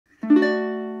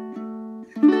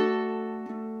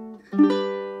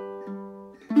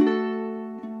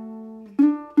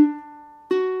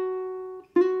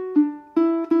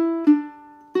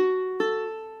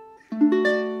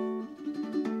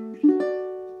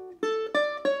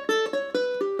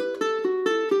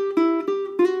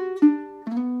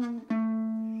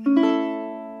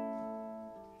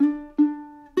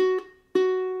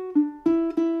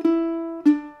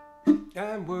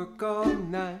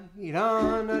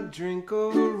a drink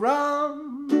of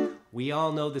rum. We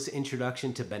all know this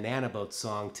introduction to Banana Boat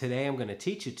song. Today I'm going to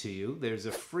teach it to you. There's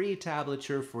a free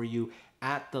tablature for you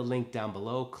at the link down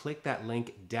below. Click that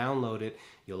link, download it.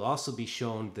 You'll also be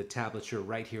shown the tablature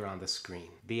right here on the screen.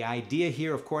 The idea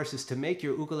here, of course, is to make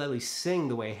your ukulele sing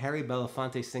the way Harry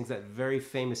Belafonte sings that very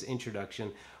famous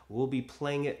introduction. We'll be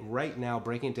playing it right now,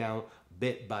 breaking it down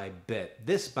bit by bit.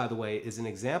 This, by the way, is an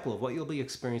example of what you'll be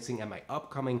experiencing at my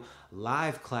upcoming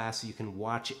live class you can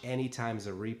watch anytime as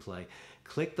a replay.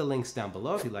 Click the links down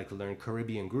below if you'd like to learn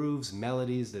Caribbean grooves,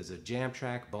 melodies. There's a jam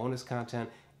track, bonus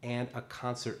content, and a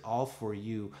concert all for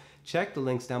you. Check the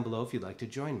links down below if you'd like to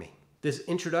join me. This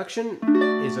introduction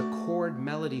is a chord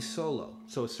melody solo.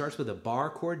 So it starts with a bar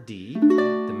chord D.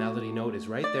 The melody note is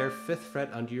right there, 5th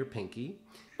fret under your pinky.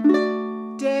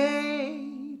 Day.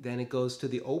 Then it goes to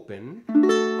the open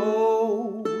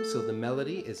O. So the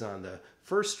melody is on the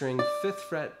 1st string, 5th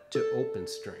fret to open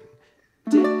string.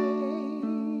 Day.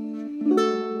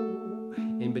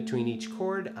 In between each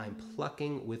chord, I'm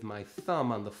plucking with my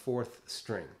thumb on the 4th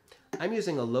string. I'm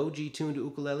using a low G tuned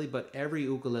ukulele, but every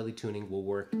ukulele tuning will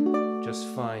work just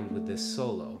fine with this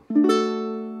solo.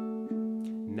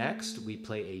 Next, we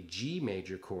play a G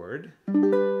major chord,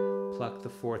 pluck the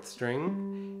 4th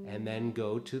string, and then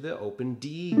go to the open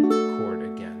D chord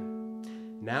again.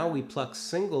 Now we pluck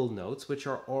single notes, which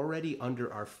are already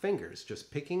under our fingers,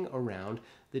 just picking around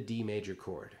the D major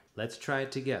chord. Let's try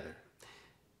it together.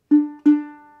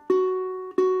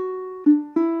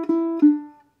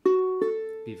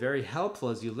 Be very helpful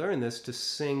as you learn this to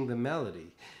sing the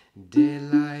melody.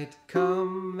 Daylight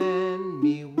come and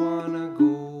me wanna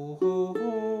go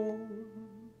home.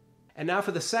 And now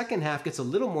for the second half, gets a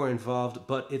little more involved,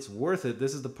 but it's worth it.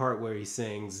 This is the part where he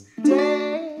sings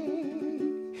day.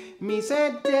 Me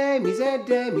say day, me say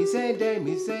day, me say day,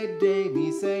 me say day,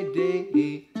 me say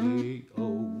day,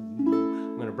 oh.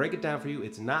 I'm gonna break it down for you.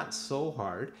 It's not so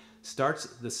hard. Starts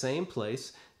the same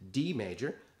place, D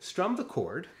major, strum the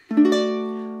chord.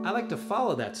 I like to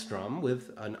follow that strum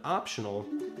with an optional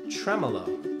tremolo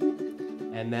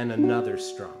and then another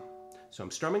strum. So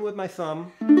I'm strumming with my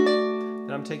thumb,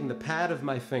 then I'm taking the pad of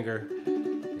my finger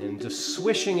and just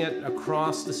swishing it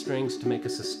across the strings to make a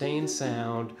sustained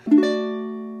sound.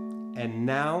 And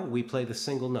now we play the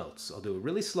single notes. I'll do it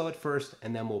really slow at first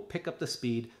and then we'll pick up the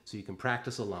speed so you can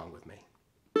practice along with me.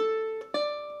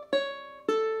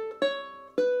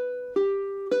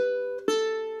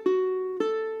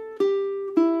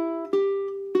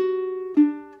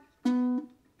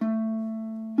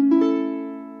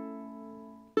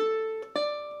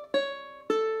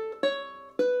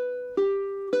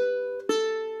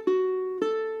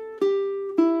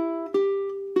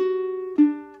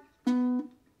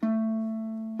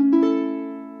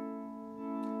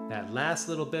 That last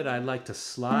little bit, I like to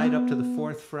slide up to the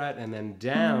 4th fret and then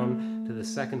down to the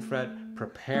 2nd fret,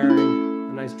 preparing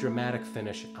a nice dramatic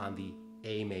finish on the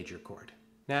A major chord.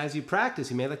 Now, as you practice,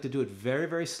 you may like to do it very,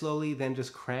 very slowly, then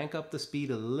just crank up the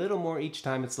speed a little more each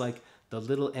time. It's like the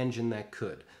little engine that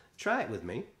could. Try it with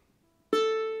me.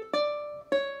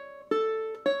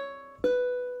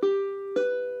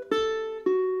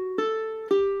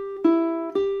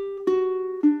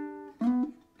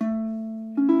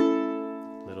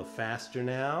 Faster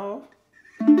now.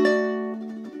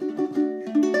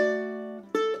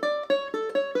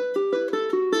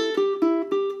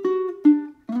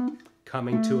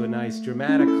 Coming to a nice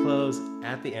dramatic close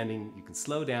at the ending. You can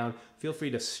slow down. Feel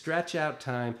free to stretch out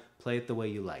time. Play it the way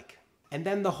you like. And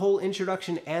then the whole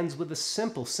introduction ends with a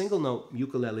simple single note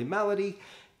ukulele melody.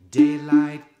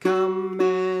 Daylight come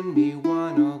and me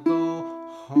wanna go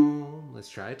home. Let's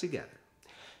try it together.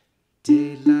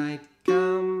 Daylight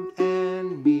come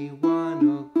and me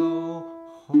wanna go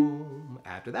home.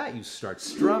 After that, you start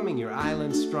strumming your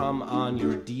island strum on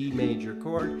your D major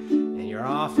chord, and you're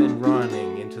off and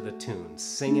running into the tune,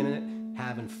 singing it,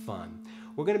 having fun.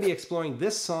 We're going to be exploring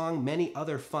this song, many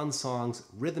other fun songs,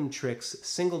 rhythm tricks,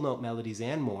 single note melodies,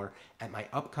 and more at my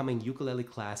upcoming ukulele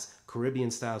class, Caribbean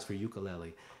Styles for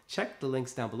Ukulele. Check the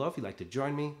links down below if you'd like to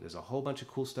join me. There's a whole bunch of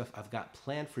cool stuff I've got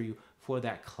planned for you for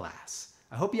that class.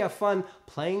 I hope you have fun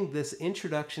playing this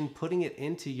introduction, putting it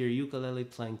into your ukulele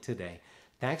playing today.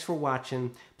 Thanks for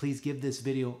watching. Please give this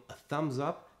video a thumbs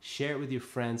up, share it with your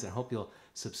friends, and hope you'll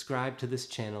subscribe to this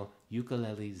channel,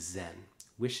 Ukulele Zen.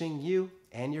 Wishing you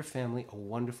and your family a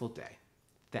wonderful day.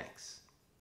 Thanks.